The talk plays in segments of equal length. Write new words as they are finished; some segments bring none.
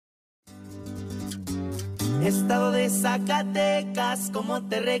Estado de Zacatecas, como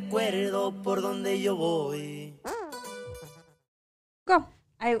te recuerdo por donde yo voy. Go.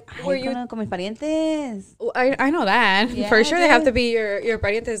 Were you con mis parientes? I know that. Yeah, For sure, they have dude. to be your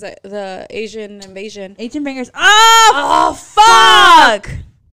parientes, the Asian invasion. Asian bangers. Oh, fuck!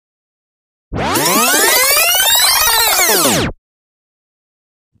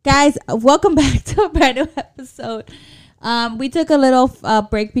 Guys, welcome back to a brand new episode. We took a little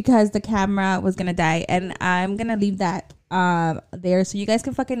break because the camera was gonna die, and I'm gonna leave that there so you guys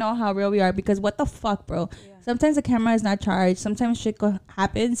can fucking know how real we are. Because what the fuck, bro? Yeah. Sometimes the camera is not charged. Sometimes shit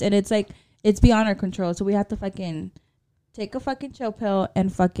happens, and it's like it's beyond our control. So we have to fucking take a fucking chill pill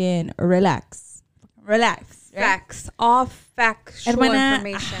and fucking relax. Relax. Right? Facts. All factual Hermana,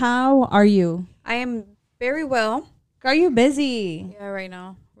 information. how are you? I am very well. Are you busy? Yeah, right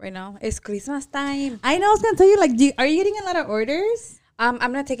now. It's Christmas time. I know. I was gonna tell you, like, are you getting a lot of orders?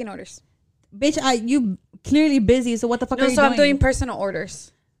 I'm not taking orders. Bitch, you clearly busy. So what the fuck are you doing? I'm doing personal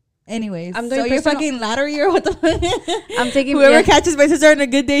orders. Anyways, I'm doing so you're fucking lottery or what the fuck? I'm taking whoever catches my sister on a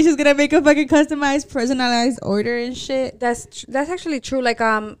good day, she's gonna make a fucking customized, personalized order and shit. That's actually true. Like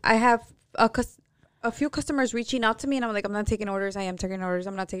I have a few customers reaching out to me, and I'm like, I'm not taking orders. I am taking orders.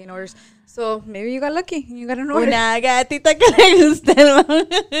 I'm not taking orders. So maybe you got lucky. You got an order. Una gatita que le gusta el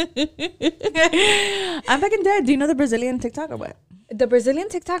I'm fucking dead. Do you know the Brazilian TikTok or what? The Brazilian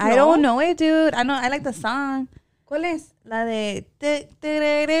TikTok? I don't know it, dude. I like the song. ¿Cuál es? La de...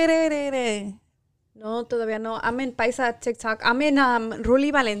 No, todavía no. I'm in Paisa TikTok. I'm in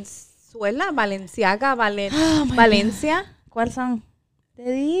Valenciaga, Valencia. ¿Cuál song? Te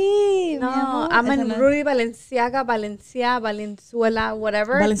di. No, I'm in Rudy Valenciaga, Valenzuela,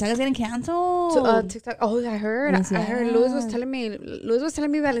 whatever. Valenciaga's getting canceled. TikTok. Oh, I heard. Luis was telling me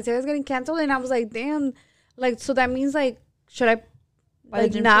Valenciaga's getting canceled, and I was like, damn. Like, so that means like, should I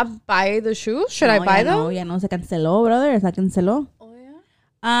not buy the shoes? Should I buy them? No, se canceló, brother. Se canceló. Oh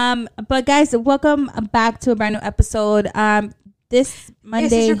yeah. But guys, welcome back to a brand new episode. This Monday.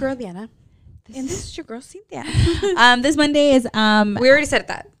 This is your girl Diana. And this is your girl Cynthia. This Monday is we already said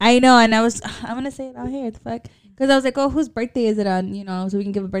that. I know, and I'm gonna say it out here. What the fuck? Because I was like, oh, whose birthday is it on? You know, so we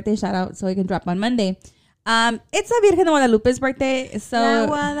can give a birthday shout out so it can drop on Monday. It's La Virgen de Guadalupe's birthday. So La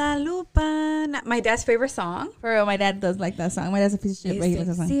Guadalupe. My dad's favorite song. For real, my dad does like that song. My dad's a piece of shit, but he likes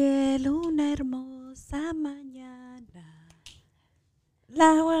that song. Cielo una hermosa mañana.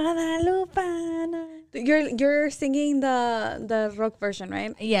 La Guadalupana. You're singing the rock version,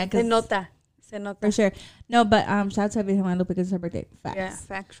 right? Yeah, Se nota. For sure. No, but shout out to Virgen Guadalupe because it's her birthday. Facts. Yeah,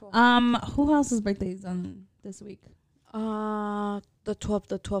 factual. Who else's birthday is on this week? The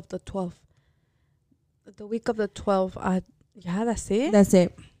 12th. The week of the 12th. Yeah, that's it. That's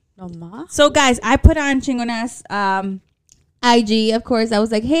it. No ma. So guys, I put on Chingona's IG, of course. I was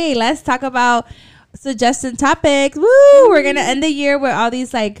like, hey, let's talk about suggested topics. Woo! We're gonna end the year with all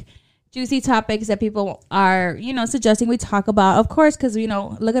these like juicy topics that people are, suggesting we talk about. Of course, because,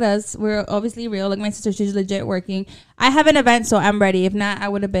 look at us. We're obviously real. Look, my sister, she's legit working. I have an event, so I'm ready. If not, I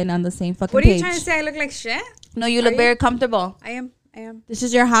would have been on the same fucking page. What are you trying to say? I look like shit? No, you look very comfortable. I am. This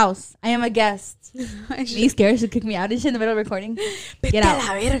is your house. I am a guest. Me scared. She'll kick me out. Is she in the middle of recording? Get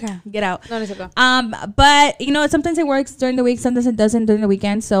out. Get out. No, it's okay. But, sometimes it works during the week. Sometimes it doesn't during the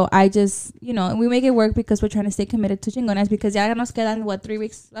weekend. So I just, we make it work because we're trying to stay committed to Chingonas because ya nos quedan, 3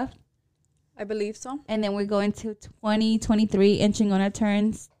 weeks left? I believe so. And then we're going to 2023 and Chingona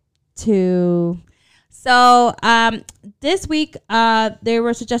turns to... So this week there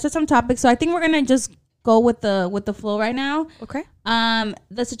were suggested some topics. So I think we're going to just go with the flow right now. Okay.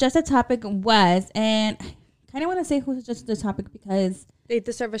 The suggested topic was, and I kind of want to say who suggested the topic because... They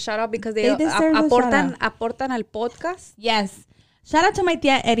deserve a shout out because they aportan al podcast. Yes. Shout out to my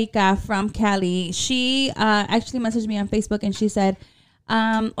tia Erika from Cali. She actually messaged me on Facebook and she said...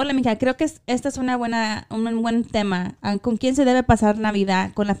 hola, mija, creo que esta es un buen tema. ¿Con quién se debe pasar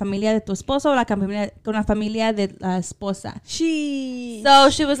Navidad? ¿Con la familia de tu esposo o con la familia de la esposa? So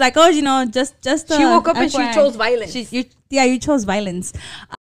she was like, oh, just she woke up and she chose violence. You chose violence.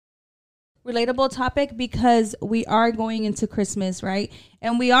 Relatable topic because we are going into Christmas, right?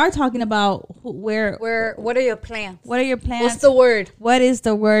 And we are talking about what are your plans? What are your plans? What's the word? What is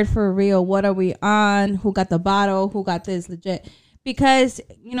the word for real? What are we on? Who got the bottle? Who got this legit? Because,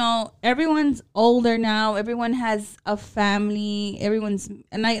 everyone's older now. Everyone has a family.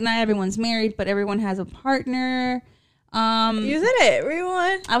 Not everyone's married, but everyone has a partner. You said it.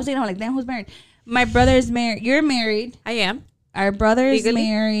 Everyone. I was saying, like, damn, who's married? My brother's married. You're married. I am. Our brother's Legally?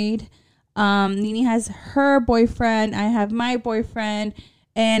 Married. Nini has her boyfriend. I have my boyfriend.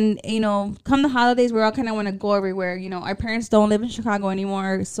 And, come the holidays, we all kind of want to go everywhere. Our parents don't live in Chicago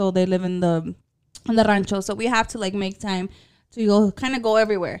anymore, so they live in the on the rancho. So we have to like make time to go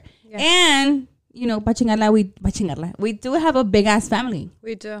everywhere. Yeah. And you know, Pachingarla, we do have a big ass family.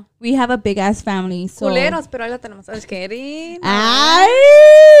 We do. We have a big ass family. So culeros, pero ahí la tenemos. Es que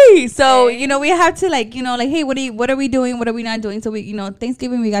so you know, we have to like, you know, like, hey, what are we doing? What are we not doing? So we, you know,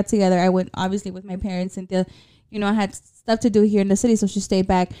 Thanksgiving we got together. I went obviously with my parents. Cynthia, you know, I had stuff to do here in the city, so she stayed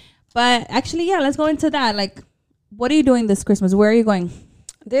back. But actually, yeah, let's go into that. Like, what are you doing this Christmas? Where are you going?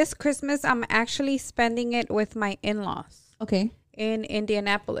 This Christmas, I'm actually spending it with my in-laws. Okay. In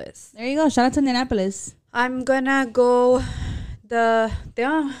Indianapolis. There you go. Shout out to Indianapolis. I'm gonna go suspiré.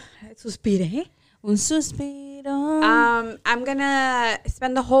 Un suspiro. I'm gonna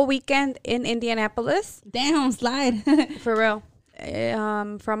spend the whole weekend in Indianapolis. Damn, slide. For real.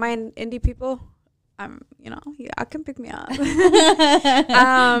 For my indie people, you know, I can pick me up.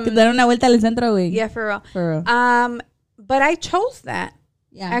 Dar una vuelta al centro, güey. Yeah, for real. For real. But I chose that.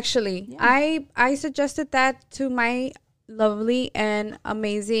 Yeah. Actually, yeah. I suggested that to my lovely and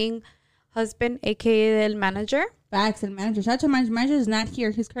amazing husband, aka the manager. Facts, and manager. Shout out to manager is not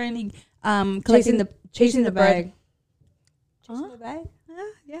here. He's currently chasing the bag. Chasing the bag.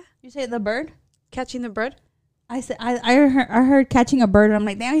 Yeah. You say the bird? Catching the bird. I said I heard catching a bird. And I'm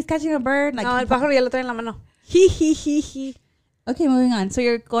like, damn, he's catching a bird. Like, no, el pájaro ya lo trae en la mano. He. Okay, moving on. So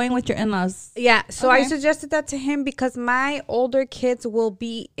you're going with your in-laws. Yeah, so okay. I suggested that to him because my older kids will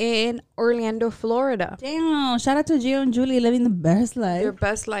be in Orlando, Florida. Damn, shout out to Gio and Julie living the best life. Their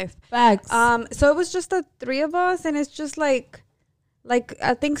best life. Facts. So it was just the three of us, and it's just like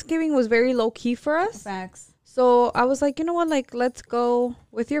Thanksgiving was very low-key for us. Facts. So I was like, you know what, like, let's go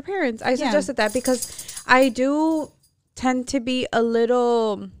with your parents. I suggested that because I do tend to be a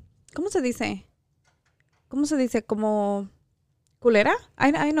little, ¿cómo se dice? Como... culera?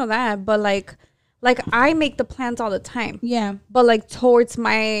 I know that, but like I make the plans all the time. Yeah. But like towards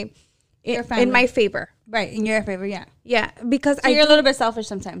my in my favor. Right, in your favor, yeah. Yeah, because so you're a little bit selfish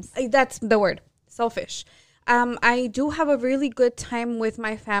sometimes. That's the word. Selfish. I do have a really good time with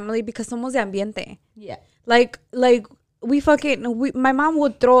my family because somos de ambiente. Yeah. Like my mom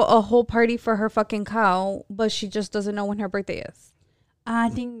would throw a whole party for her fucking cow, but she just doesn't know when her birthday is. I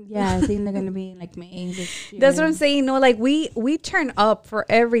think they're gonna be like May this year. That's what I'm saying. No, like we turn up for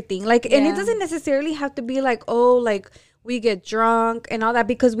everything. Like, and it doesn't necessarily have to be like, oh, like we get drunk and all that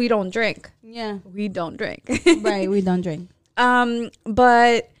because we don't drink. Yeah, we don't drink. Right, we don't drink.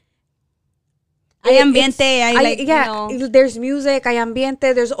 But hay ambiente. You know. There's music. Hay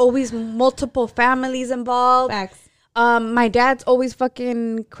ambiente. There's always multiple families involved. Facts. My dad's always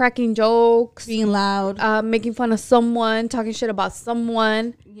fucking cracking jokes, being loud, making fun of someone, talking shit about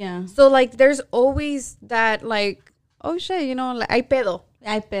someone. Yeah. So like, there's always that like, oh shit, you know, like hay pedo.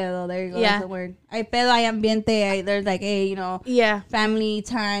 Hay pedo. There you go. Yeah. That's the word. Hay pedo. Hay ambiente. There's like, hey, you know, family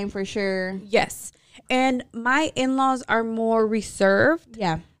time for sure. Yes. And my in-laws are more reserved.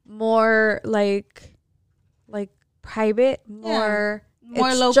 Yeah. More like private. More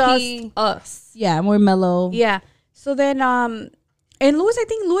low key. Just us. Yeah. More mellow. Yeah. So then, and Luis, I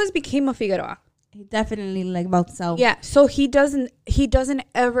think Luis became a Figueroa. He definitely like about self. Yeah. So he doesn't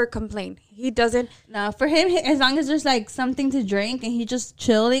ever complain. He doesn't. No, for him, as long as there's like something to drink and he's just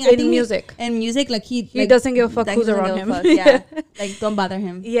chilling. And music. Like he doesn't give a fuck who's around him. Yeah. Like, don't bother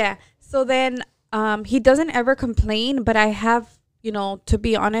him. Yeah. So then, he doesn't ever complain, but I have, you know, to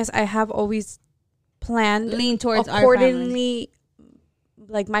be honest, I have always planned lean towards accordingly,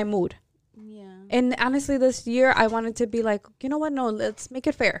 like my mood. Yeah. And honestly, this year I wanted to be like, you know what? No, let's make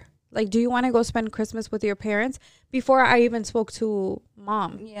it fair. Like, do you want to go spend Christmas with your parents? Before I even spoke to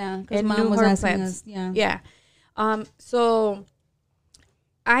mom. Yeah, because mom was asking us. Yeah. Yeah. So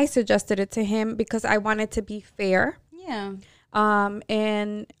I suggested it to him because I wanted to be fair. Yeah.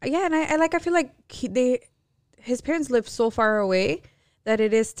 And I feel like his parents live so far away that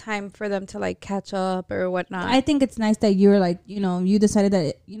it is time for them to like catch up or whatnot. I think it's nice that you're like, you know, you decided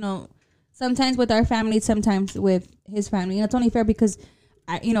that, you know, sometimes with our family, sometimes with his family. And it's only fair because,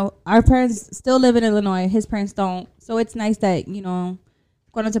 you know, our parents still live in Illinois. His parents don't. So it's nice that, you know,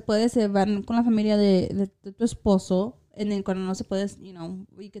 cuando se puede, se van con la familia de tu esposo. And then cuando no se puede, you know,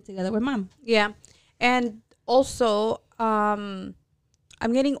 we get together with mom. Yeah. And also, I'm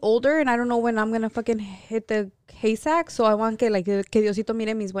getting older and I don't know when I'm going to fucking hit the haystack. So I want que Diosito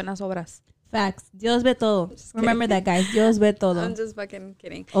mire mis buenas obras. Facts. Dios ve todo. Remember that, guys. Dios ve todo. I'm just fucking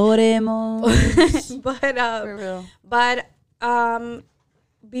kidding. Oremos. For real. But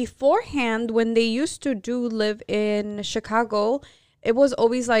beforehand, when they used to live in Chicago, it was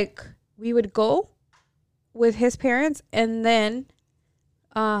always like we would go with his parents, and then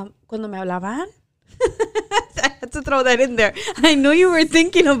cuando me hablaban, I had to throw that in there. I know you were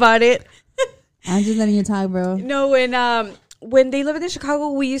thinking about it. I'm just letting you talk, bro. No, when they lived in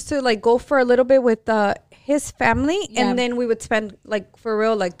Chicago, we used to like go for a little bit with his family, and then we would spend like for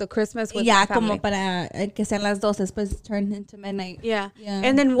real like the Christmas with my family. Como para que sean las 12, después turn into midnight. Yeah.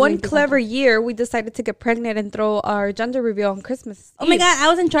 And then one clever year, we decided to get pregnant and throw our gender reveal on Christmas. Oh my God, I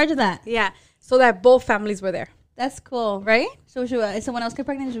was in charge of that. Yeah, so that both families were there. That's cool, right? So if someone else get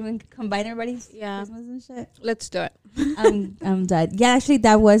pregnant, should we combine everybody's Christmas and shit? Let's do it. I'm dead. Yeah, actually,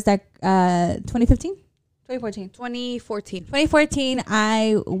 that was 2015, 2014, 2014.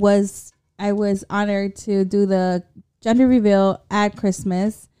 I was honored to do the gender reveal at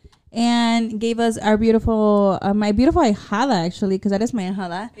Christmas, and gave us our beautiful, my beautiful ahijada, actually, because that is my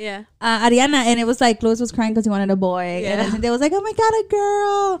ahijada. Yeah. Ariana, and it was like Louis was crying because he wanted a boy, and then they was like, oh my God, a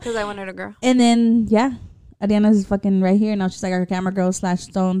girl, because I wanted a girl. And then Ariana's fucking right here now. She's like our camera girl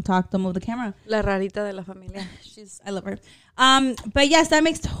 / don't talk, don't move the camera. La rarita de la familia. I love her. But yes, that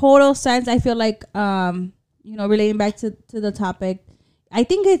makes total sense. I feel like relating back to the topic, I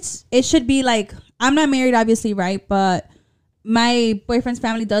think it should be like, I'm not married obviously, right? But my boyfriend's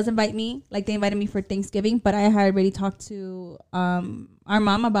family does invite me. Like they invited me for Thanksgiving, but I had already talked to our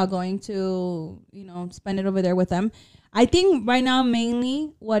mom about going to spend it over there with them. I think right now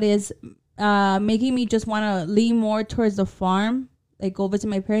mainly what is making me just want to lean more towards the farm, like go visit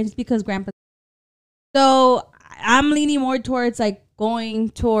my parents, because grandpa. So I'm leaning more towards like going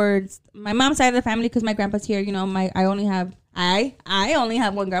towards my mom's side of the family, because my grandpa's here. I only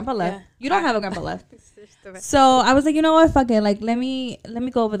have one grandpa left. Yeah. You don't have a grandpa left. So I was like, you know what, fuck it. Like let me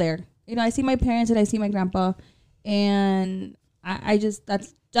go over there. I see my parents and I see my grandpa, and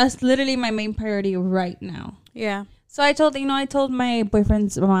that's just literally my main priority right now. Yeah. So I told my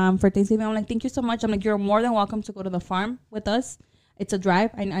boyfriend's mom for Thanksgiving, I'm like, thank you so much. I'm like, you're more than welcome to go to the farm with us. It's a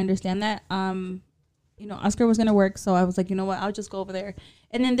drive. I understand that. Oscar was going to work. So I was like, you know what? I'll just go over there.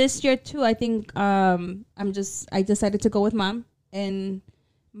 And then this year too, I think I decided to go with mom and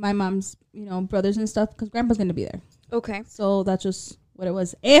my mom's, brothers and stuff, because grandpa's going to be there. Okay. So that's just what it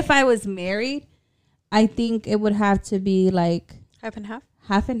was. If I was married, I think it would have to be like half and half.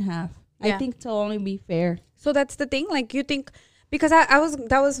 Half and half. Yeah. I think to only be fair. So that's the thing. Like you think, because that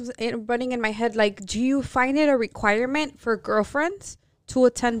was running in my head. Like, do you find it a requirement for girlfriends to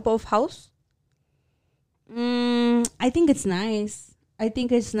attend both house? I think it's nice.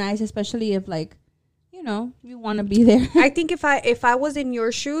 Especially if like, you want to be there. I think if I was in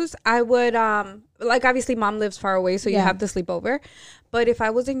your shoes, I would like, obviously mom lives far away, so you have to sleep over. But if I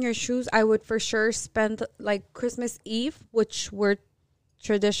was in your shoes, I would for sure spend like Christmas Eve, which we're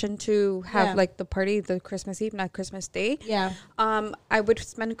tradition to have like the party the Christmas Eve, not Christmas Day. Yeah. I would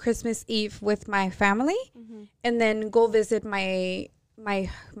spend Christmas Eve with my family, and then go visit my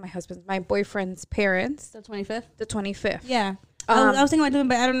husband's, my boyfriend's parents. The 25th. The 25th. Yeah. I was thinking about doing,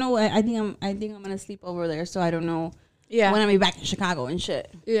 but I don't know. I think I'm gonna sleep over there, so I don't know. Yeah. When I'm back in Chicago and shit.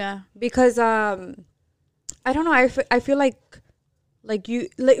 Yeah, because I don't know. I feel like you,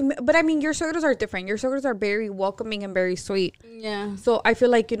 but I mean, your suegros are different. Your suegros are very welcoming and very sweet. Yeah. So I feel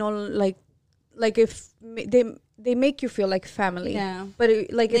like, like if they make you feel like family. Yeah. But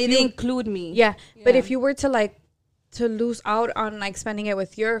if they include me. Yeah. But if you were to lose out on like spending it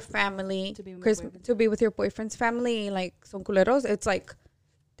with your family, to be with your boyfriend's family, like son culeros, it's like,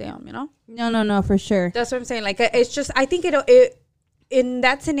 damn, No, for sure. That's what I'm saying. Like, it's just, I think it in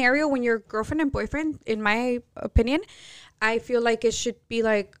that scenario, when you're girlfriend and boyfriend, in my opinion, I feel like it should be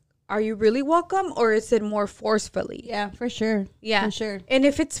like, are you really welcome, or is it more forcefully? Yeah, for sure. Yeah, for sure. And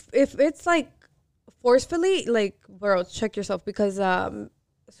if it's like forcefully, like, bro, check yourself, because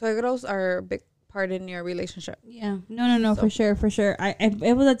suegros are a big part in your relationship. Yeah, no, so. for sure. If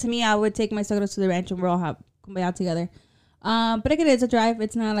it was up to me, I would take my suegros to the ranch and we'll all kumbaya together. But again, it's a drive.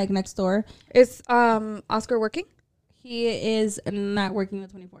 It's not like next door. Is Oscar working? He is not working the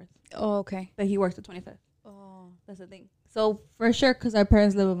 24th. Oh, okay. But he works the 25th. Oh, that's the thing. So for sure, because our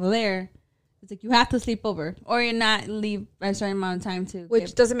parents live over there, it's like you have to sleep over, or you're not leave a certain amount of time to.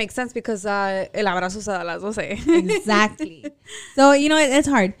 Which doesn't make sense, because el abrazo se da a las 12. Exactly. So it's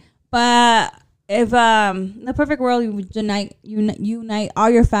hard, but if the perfect world, you unite all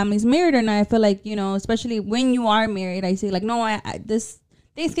your families, married or not, I feel like, especially when you are married, I say like, no, this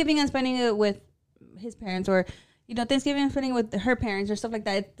Thanksgiving I'm spending it with his parents, or Thanksgiving I'm spending with her parents, or stuff like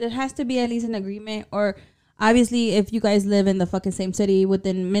that. There has to be at least an agreement, or obviously if you guys live in the fucking same city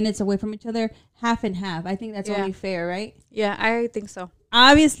within minutes away from each other, half and half. I think that's only fair, right? Yeah, I think so.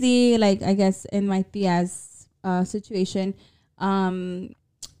 Obviously, like, I guess in my tia's situation,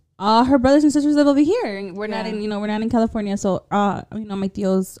 all her brothers and sisters live over here. We're not in California. So, my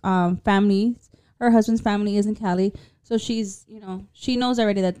tio's family, her husband's family is in Cali. So she's, she knows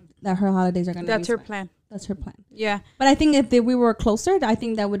already that her holidays are gonna. That's be her fine. plan. That's her plan. Yeah. But I think if we were closer, I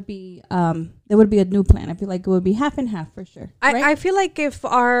think that would be a new plan. I feel like it would be half and half for sure. Right? I feel like if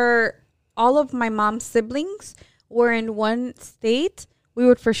all of my mom's siblings were in one state, we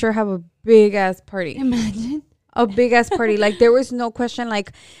would for sure have a big ass party. Imagine a big ass party. Like there was no question.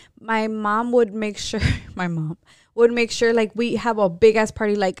 Like my mom would make sure. My mom would make sure like we have a big ass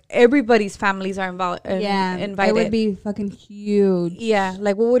party. Like everybody's families are invited. It would be fucking huge. Yeah,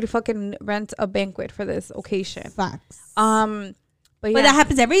 like we would fucking rent a banquet for this occasion. Facts. But that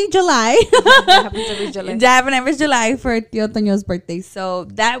happens every July. That happens every July. That happens every July for Tio Toño's birthday. So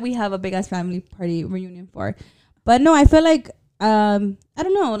that we have a big ass family party reunion for. But no, I feel like I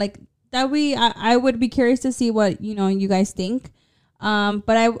don't know, like that I would be curious to see what you guys think.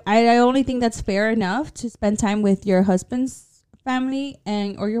 But I only think that's fair enough to spend time with your husband's family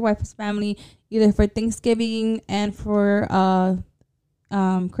or your wife's family, either for Thanksgiving and for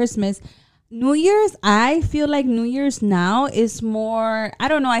Christmas. New Year's, I feel like New Year's now is more, I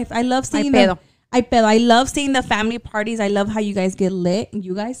don't know, I love seeing I love seeing the family parties. I love how you guys get lit.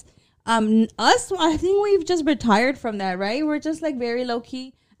 You guys, us, I think we've just retired from that, right? We're just like very low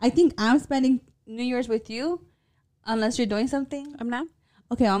key. I think I'm spending New Year's with you, unless you're doing something. I'm not.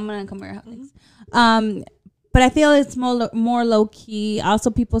 Okay, I'm gonna come over. Mm-hmm. But I feel it's more low key.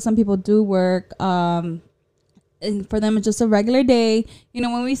 Also, some people do work. And for them, it's just a regular day.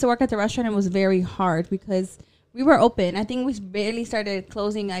 When we used to work at the restaurant, it was very hard because we were open. I think we barely started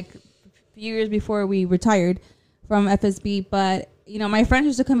closing like a few years before we retired from FSB. But, my friends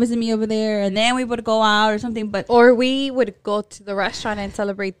used to come visit me over there, and then we would go out or something. Or we would go to the restaurant and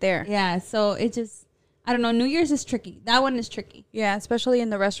celebrate there. Yeah, so it just, I don't know. New Year's is tricky. That one is tricky. Yeah, especially in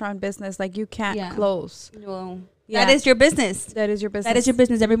the restaurant business. Like, you can't close. Well, yeah. That is your business. That is your business. That is your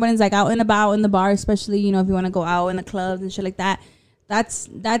business. Everyone's like out and about in the bar, especially, if you want to go out in the clubs and shit like that. That's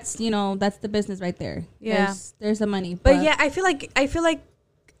that's the business right there. Yeah. There's the money. But yeah, I feel like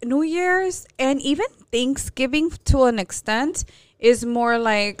New Year's and even Thanksgiving to an extent is more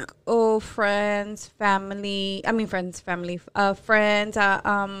like, friends, family, peda,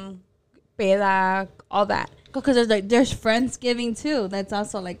 all that. Because there's Friendsgiving too. That's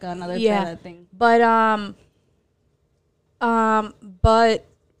also like another peda thing. But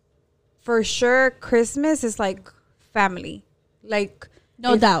for sure, Christmas is like family. Like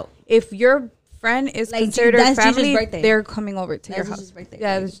no doubt. If your friend is like considered family, they're coming over to your house. Birthday,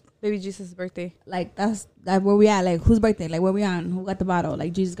 yeah, it's baby Jesus' birthday. Like that's where we at. Like whose birthday? Like where we on? Who got the bottle?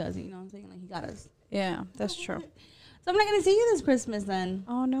 Like Jesus got it. You know what I'm saying? Like he got us. Yeah, that's true. So I'm not gonna see you this Christmas then.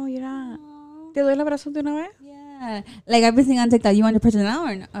 Oh no, you're not. Te doy el abrazo de una vez? Yeah. Like I've been seeing on TikTok. You want your present now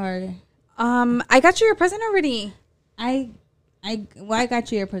or? I got you your present already. I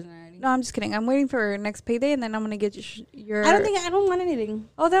got you your present already. No, I'm just kidding. I'm waiting for next payday, and then I'm gonna get you your. I don't want anything.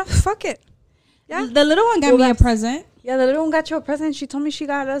 Oh, then fuck it. Yeah. The little one got me a present. Yeah, the little one got you a present. She told me she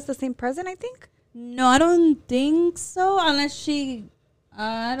got us the same present. I think. No, I don't think so. Unless she,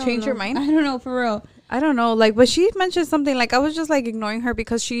 changed your mind. I don't know for real. I don't know. Like, but she mentioned something. Like, I was just like ignoring her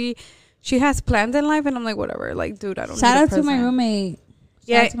because she has plans in life, and I'm like, whatever. Like, dude, I don't. Shout out to my roommate.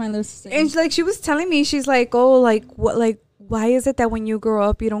 Shout out to my little sister. And like she was telling me, she's like, oh, like what, like. Why is it that when you grow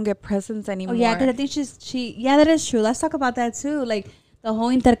up, you don't get presents anymore? Oh, yeah, because I think yeah, that is true. Let's talk about that, too. Like, the whole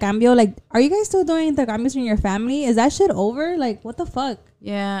intercambio. Like, are you guys still doing intercambios in your family? Is that shit over? Like, what the fuck?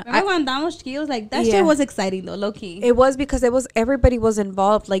 Yeah. Remember when andamos chiquillos? Like, that shit was exciting, though, low-key. It was because everybody was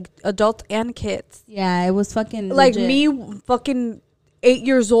involved, like, adults and kids. Yeah, it was fucking like, legit. me fucking 8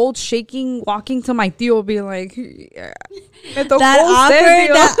 years old, shaking, walking to my tío, being like, yeah. That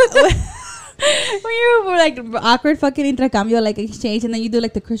awkward... when you were like awkward fucking intercambio, like exchange, and then you do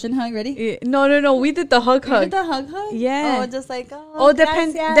like the Christian hug. Ready? No. We did the hug. You did the hug? Yeah. Oh, just like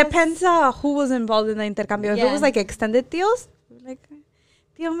depends who was involved in the intercambio. Yeah. If it was like extended tíos, like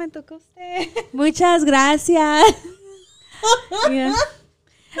tío me tocó usted. Muchas gracias. Yeah.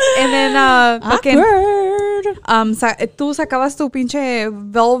 And then tú sacabas tu pinche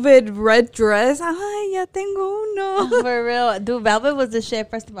velvet red dress. Ay, ya tengo uno. For real. Dude, velvet was the shit.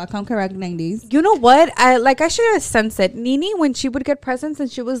 First of all, come correct 90s. You know what? I should have sensed it. Nini, when she would get presents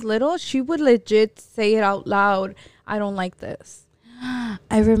and she was little, she would legit say it out loud. I don't like this.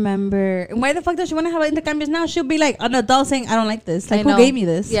 I remember. And why the fuck does she want to have intercambios now? She'll be like an adult saying, I don't like this. Like, who gave me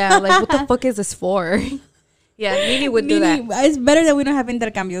this? Yeah, like, what the fuck is this for? Yeah, Nini would do that. It's better that we don't have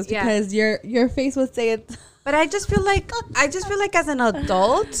intercambios because your face would say it. But I just feel like as an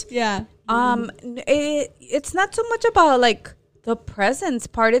adult, yeah, it's not so much about like the presents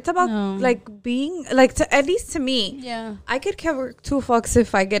part. It's about like being like at least to me. Yeah, I could care two fucks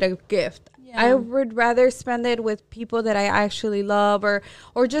if I get a gift. I would rather spend it with people that I actually love,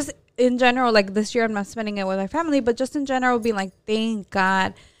 or just in general. Like this year, I'm not spending it with my family, but just in general, being like, thank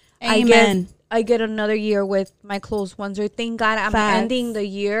God, Amen. I get another year with my close ones, or thank God I'm ending the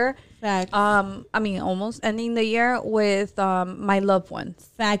year. Facts. I mean, almost ending the year with my loved ones.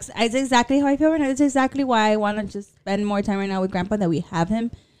 Facts. It's exactly how I feel right now. It's exactly why I want to just spend more time right now with Grandpa, that we have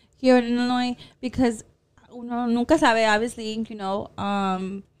him here in Illinois, because uno nunca sabe, obviously,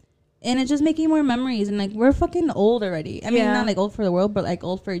 and it's just making more memories. And like, we're fucking old already. I mean, not like old for the world, but like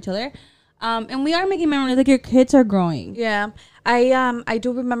old for each other. And we are making memories. Like, your kids are growing. Yeah. I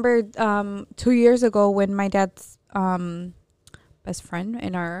do remember 2 years ago when my dad's best friend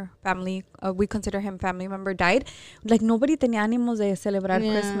in our family, we consider him family member, died. Like, nobody tenía ánimos de celebrar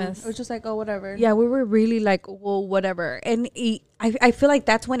Christmas. It was just like, oh, whatever. Yeah, we were really like, well, whatever. And I feel like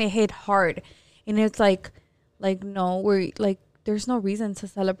that's when it hit hard. And it's like no, we're like, there's no reason to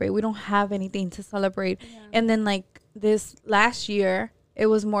celebrate. We don't have anything to celebrate. Yeah. And then like this last year, it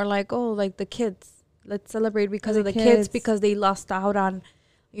was more like, oh, like the kids, let's celebrate because of the kids, because they lost out on,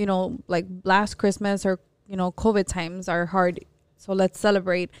 like last Christmas, or, COVID times are hard. So let's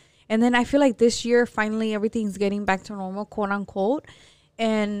celebrate. And then I feel like this year, finally, everything's getting back to normal, quote unquote.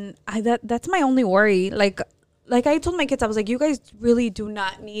 And that's my only worry. Like I told my kids, I was like, you guys really do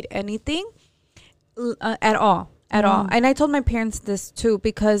not need anything at all. And I told my parents this too,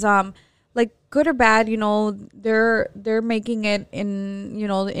 because like, good or bad, they're making it in,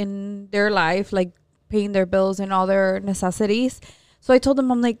 in their life, like paying their bills and all their necessities. So I told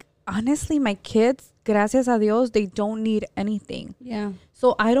them, I'm like, honestly, my kids, gracias a Dios, they don't need anything. Yeah.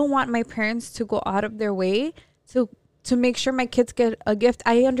 So I don't want my parents to go out of their way to make sure my kids get a gift.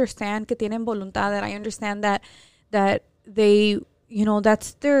 I understand que tienen voluntad, I understand that they,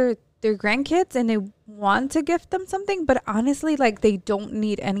 that's their grandkids and they want to gift them something, but honestly, like, they don't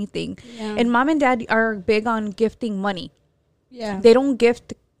need anything. Yeah. And mom and dad are big on gifting money. Yeah. They don't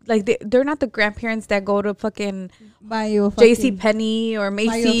gift, like, they're not the grandparents that go to fucking buy you a JC Penney or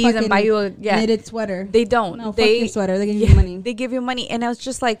Macy's and buy you a knitted sweater. They don't. No, fuck your sweater. They give you money. They give you money. And I was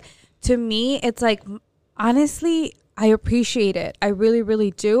just like, to me, it's like, honestly, I appreciate it. I really,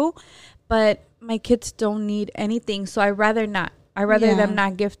 really do. But my kids don't need anything, so I'd rather not. I'd rather them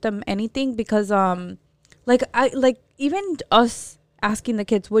not gift them anything, because even us asking the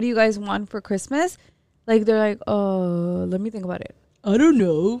kids, what do you guys want for Christmas? Like, they're like, oh, let me think about it. I don't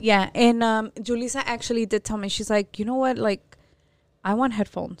know. Yeah. And Julissa actually did tell me, she's like, you know what? Like, I want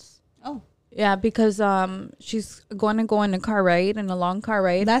headphones. Oh. Yeah, because she's going to go in a car ride, in a long car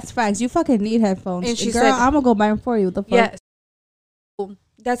ride. That's facts. You fucking need headphones. And she Girl, said, I'm going to go buy them for you. What the fuck? Yeah. So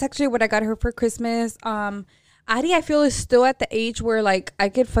that's actually what I got her for Christmas. Adi, I feel, is still at the age where, like, I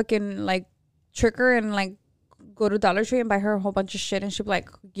could fucking, like, trick her and, like, go to Dollar Tree and buy her a whole bunch of shit, and she'll be like,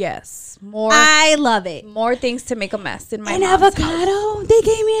 yes, more. I love it. More things to make a mess in my An avocado. House. They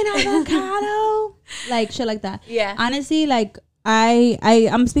gave me an avocado. Like, shit like that. Yeah. Honestly, like,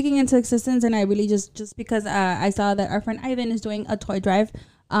 I'm speaking into existence, and I really just because I saw that our friend Ivan is doing a toy drive.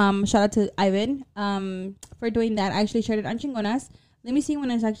 Shout out to Ivan for doing that. I actually shared it on Chingonas. Let me see when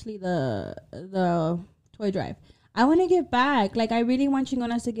it's actually the toy drive. I want to give back. Like, I really want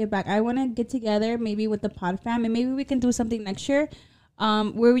Chingonas to give back. I want to get together maybe with the pod fam, and maybe we can do something next year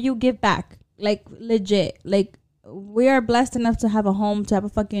where you give back, like, legit. Like, we are blessed enough to have a home, to have a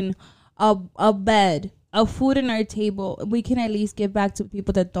fucking a bed, a food on our table. We can at least give back to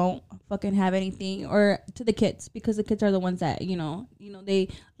people that don't fucking have anything, or to the kids, because the kids are the ones that they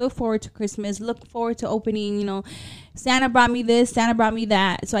look forward to Christmas, look forward to opening. Santa brought me this, Santa brought me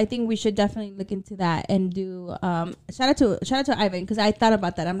that. So I think we should definitely look into that and do shout out to Ivan, because I thought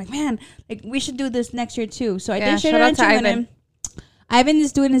about that. I'm like, man, like, we should do this next year too. So I did share it on Ivan. Ivan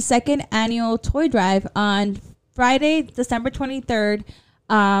is doing his second annual toy drive on Friday, December 23rd.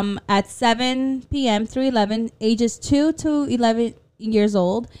 At 7 p.m. through 11, ages 2 to 11 years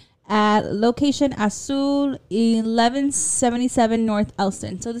old, at location Azul 1177 North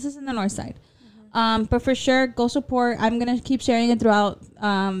Elston. So this is in the north side. Mm-hmm. But for sure, go support. I'm going to keep sharing it throughout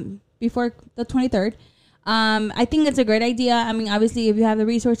before the 23rd. I think it's a great idea. I mean, obviously, if you have the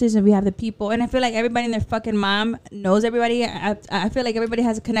resources, if you have the people, and I feel like everybody and their fucking mom knows everybody. I feel like everybody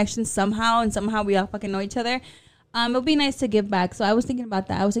has a connection somehow, and somehow we all fucking know each other. It would be nice to give back. So I was thinking about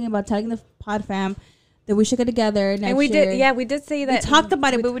that. I was thinking about telling the pod fam that we should get together next year. And we did. Yeah, we did say that. We talked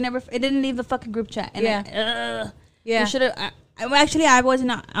about it, but it didn't leave the fucking group chat. And yeah. We should have. Actually, I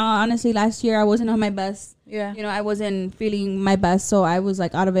wasn't. Honestly, last year I wasn't on my best. Yeah. I wasn't feeling my best, so I was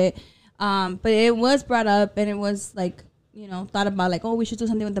like out of it. But it was brought up, and it was like, thought about, like, oh, we should do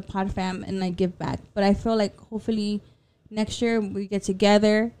something with the pod fam and, like, give back. But I feel like hopefully next year we get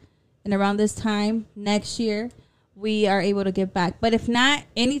together and around this time next year, we are able to give back. But if not,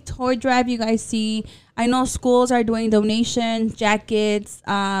 any toy drive you guys see, I know schools are doing donations, jackets.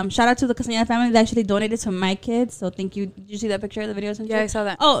 Shout out to the Castañeda family that actually donated to my kids. So thank you. Did you see that picture of the video? Yeah, I saw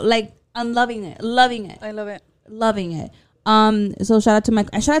that. Oh, like I'm loving it. Loving it. I love it. Loving it. So shout out to my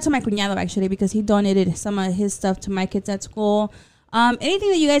cuñado actually, because he donated some of his stuff to my kids at school.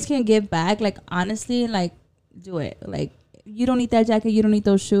 Anything that you guys can give back, like honestly, like do it. Like you don't need that jacket, you don't need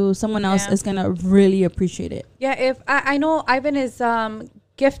those shoes. Someone else is gonna really appreciate it. Yeah, if I know Ivan is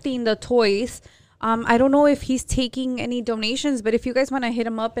gifting the toys. I don't know if he's taking any donations, but if you guys want to hit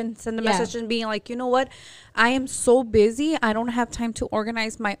him up and send a message and being like, you know what, I am so busy, I don't have time to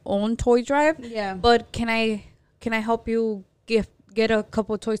organize my own toy drive. Yeah. But can I help you get a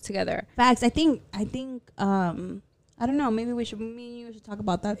couple of toys together? Facts. I think I don't know, maybe me and you should talk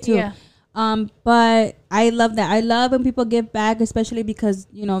about that too. Yeah. But I love that. I love when people give back, especially because,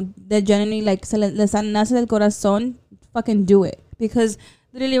 you know, they're genuinely like, les nace del corazón, fucking do it. Because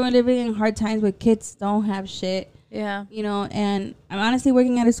literally we're living in hard times where kids don't have shit. Yeah. You know, and I'm honestly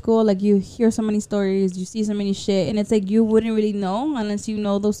working at a school, like you hear so many stories, you see so many shit, and it's like you wouldn't really know unless you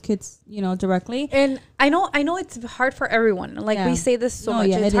know those kids, you know, directly. And I know it's hard for everyone. Like we say this so much.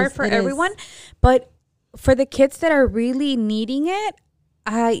 It's hard for everyone. But for the kids that are really needing it,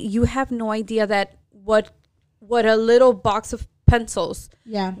 you have no idea that what a little box of pencils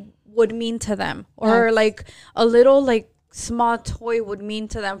would mean to them, or like a little like small toy would mean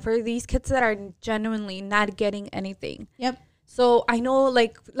to them, for these kids that are genuinely not getting anything. Yep. So I know,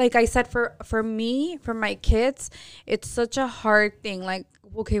 like I said, for me, for my kids, it's such a hard thing. Like,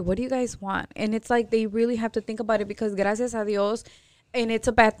 okay, what do you guys want? And it's like they really have to think about it, because gracias a Dios, and it's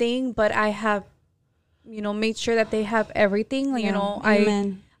a bad thing, but I have, you know, made sure that they have everything. You know,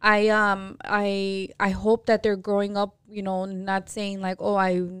 Amen. I hope that they're growing up, you know, not saying like, oh,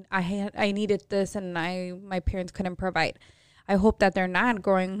 I needed this and my parents couldn't provide. I hope that they're not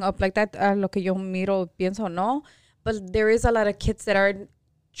growing up like that. Lo que yo miro, pienso, no. But there is a lot of kids that are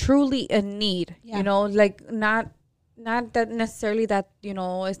truly in need, you know, like not that necessarily that, you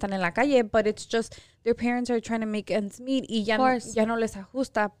know, están en la calle, but it's just their parents are trying to make ends meet, y ya no les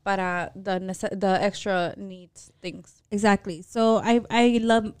ajusta para the extra needs things. Exactly. So I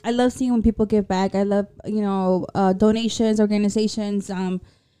love seeing when people give back. I love, you know, donations, organizations.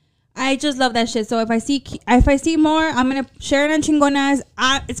 I just love that shit. So if I see more, I'm gonna share it on Chingonas.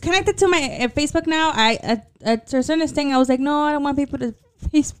 It's connected to my Facebook now. At a certain extent, I was like, no, I don't want people to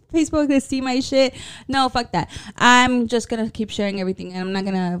Facebook to see my shit. No, fuck that. I'm just gonna keep sharing everything, and I'm not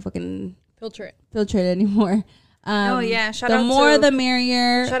gonna fucking filter it anymore. The more the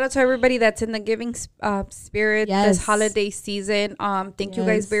merrier. Shout out to everybody that's in the giving spirit this holiday season. Thank you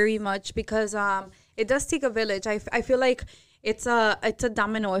guys very much, because it does take a village. I feel like it's a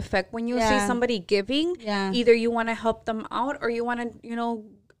domino effect. When you see somebody giving, either you want to help them out, or you want to, you know,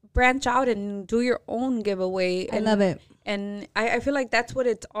 branch out and do your own giveaway. I love it. And I feel like that's what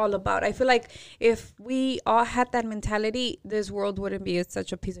it's all about. I feel like if we all had that mentality, this world wouldn't be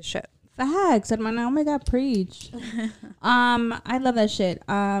such a piece of shit. Facts, hermana. Oh my God, preach. I love that shit.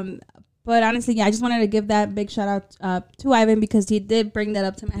 But honestly, I just wanted to give that big shout out to Ivan, because he did bring that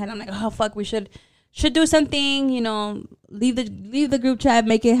up to my head. I'm like, oh fuck, we should do something. You know, leave the group chat,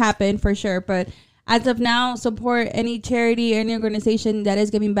 make it happen for sure. But as of now, support any charity or any organization that is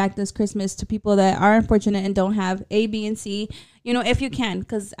giving back this Christmas to people that are unfortunate and don't have A, B, and C. You know, if you can,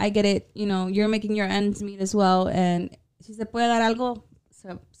 because I get it. You know, you're making your ends meet as well, and si se puede dar algo,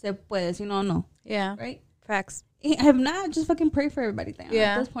 se puede. Si no, no. Yeah. Right? Facts. I have not. Just fucking pray for everybody at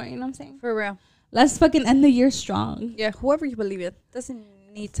this point. You know what I'm saying? For real. Let's fucking end the year strong. Yeah. Whoever you believe in. Doesn't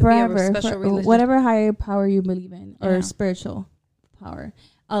need to be a special religion. Whatever higher power you believe in, or spiritual power.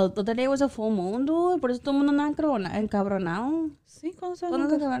 The other day was a full moon, dude. Por eso todo el mundo anda encabronado. Sí, ¿cuándo se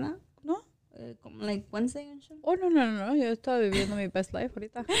encabronado? No. Like Wednesday and shit. Oh, no. Yo estaba viviendo mi best life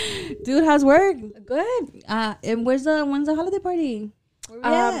ahorita. Dude, how's work? Good. And when's the holiday party? Where we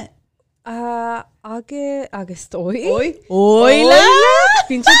at? Hoy. Hola.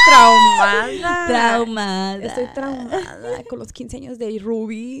 Pinche traumada. Traumada. Estoy traumada con los 15 años de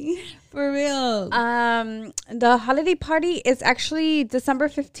Ruby. For real. The holiday party is actually December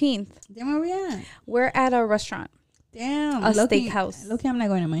 15th. Damn, where we at? We're at a restaurant. Damn. A steakhouse. Loki, I'm not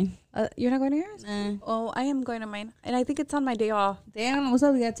going to mine. You're not going to yours? Nah. Oh, I am going to mine. And I think it's on my day off. Damn, what's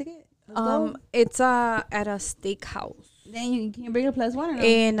up? We got a ticket? Let's go. It's at a steakhouse. Then can you bring a +1 or no?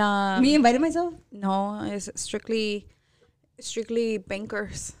 And me invited myself? No, it's strictly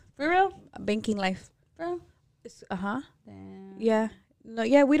bankers. For real? Banking life. For real? Damn. Yeah. No,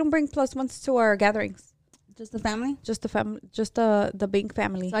 yeah, we don't bring +1s to our gatherings. Just the family? Just the family, just the Bink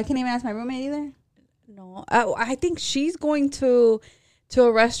family. So I can't even ask my roommate either? No, I think she's going to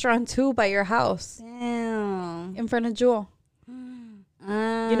a restaurant too by your house. Damn. In front of Jewel.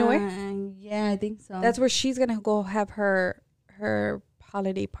 You know where? Yeah, I think so. That's where she's gonna go have her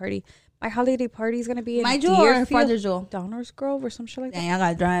holiday party. My holiday party is gonna be in my Jewel or Deerfield, Father Jewel? Downers Grove or some shit like that. Dang, I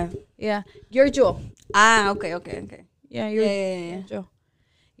gotta drive. Yeah, your Jewel. Okay. Yeah, your Yeah. Jewel.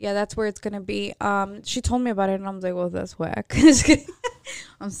 Yeah, that's where it's gonna be. She told me about it, and I'm like, well, that's whack.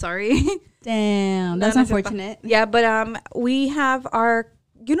 I'm sorry. Damn, that's unfortunate. Yeah, but we have our.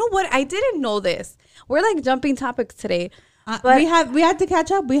 You know what? I didn't know this. We're like jumping topics today. But we had to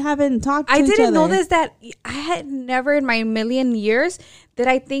catch up. We haven't talked to each other. I didn't know this, that I had never in my million years that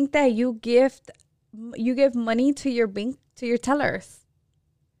I think that you give money to your bank, to your tellers.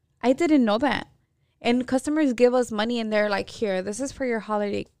 I didn't know that. And customers give us money and they're like, here, this is for your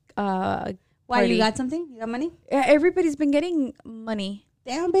holiday Why, party. you got something? You got money? Yeah, everybody's been getting money.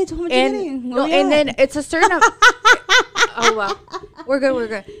 Damn, bitch, how much And, you getting? no, and then it's a certain oh, wow. We're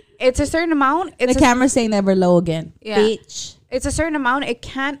good. It's a certain amount. The camera's saying that we're low again. Yeah. Bitch. It's a certain amount. It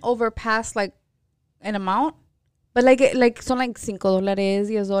can't overpass like an amount. But like son like $5,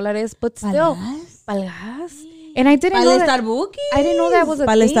 $10, but still. Para gas. And I didn't know that. Starbucks? I didn't know that was a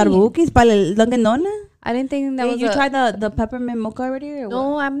Para thing. Starbucks? Para el Dunkin' Donut? I didn't think that was you tried the peppermint mocha already? Or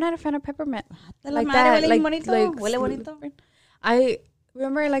No, I'm not a fan of peppermint. Like that. Huele bonito. Huele bonito. I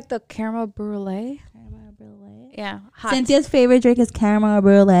remember like the caramel brulee. Yeah. Hot. Cynthia's favorite drink is caramel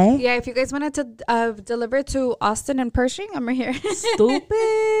brulee. Yeah, if you guys wanted to deliver to Austin and Pershing, I'm right here. Stupid.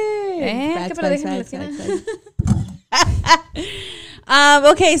 Facts.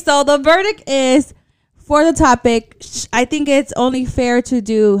 Okay, so the verdict is for the topic. I think it's only fair to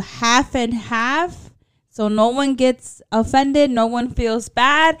do half and half, so no one gets offended, no one feels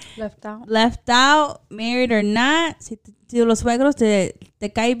bad, left out, married or not. Si los suegros te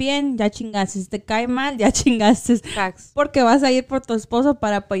cae bien, ya chingaste. Si te cae mal, ya chingaste. Facts. Porque vas a ir por tu esposo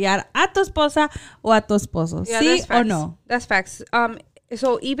para apoyar a tu esposa o a tu esposo. Yeah, ¿Sí o no? That's facts.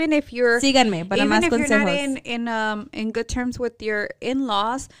 So even if you're síganme para más consejos. Even if you're not in good terms with your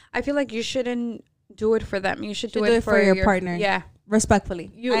in-laws, I feel like you shouldn't do it for them. You should do it for your partner. Yeah,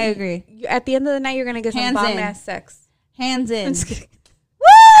 respectfully. I agree. At the end of the night, you're gonna get some bomb ass sex. Hands in.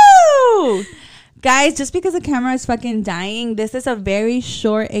 Woo! Guys, just because the camera is fucking dying, this is a very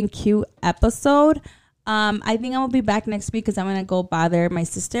short and cute episode. I think I will be back next week because I'm gonna go bother my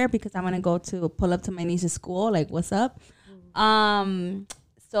sister because I'm gonna go to pull up to my niece's school. Like, what's up?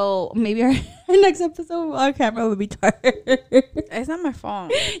 So maybe our next episode, our camera will be tired. It's not my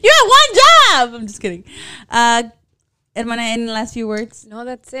fault. You have one job. I'm just kidding. Hermana, any last few words? No,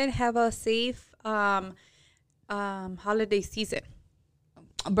 that's it. Have a safe holiday season.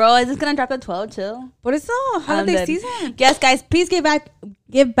 Bro, is this gonna drop at 12? Chill. But it's not holiday season. Yes, guys, please give back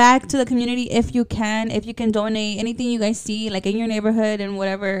to the community if you can. If you can donate anything you guys see, like in your neighborhood and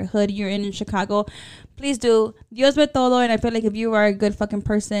whatever hood you're in Chicago, please do. Dios ve todo, and I feel like if you are a good fucking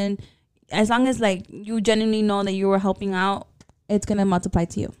person, as long as like you genuinely know that you were helping out, it's gonna multiply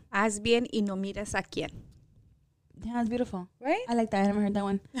to you. Haz bien y no mires a quién. Yeah, it's beautiful. Right? I like that. I haven't heard that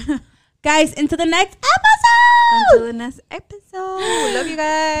one. Guys, into the next episode. Until the next episode. Love you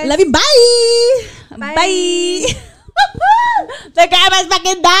guys. Love you. Bye. Bye. Bye. The camera's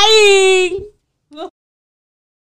fucking dying.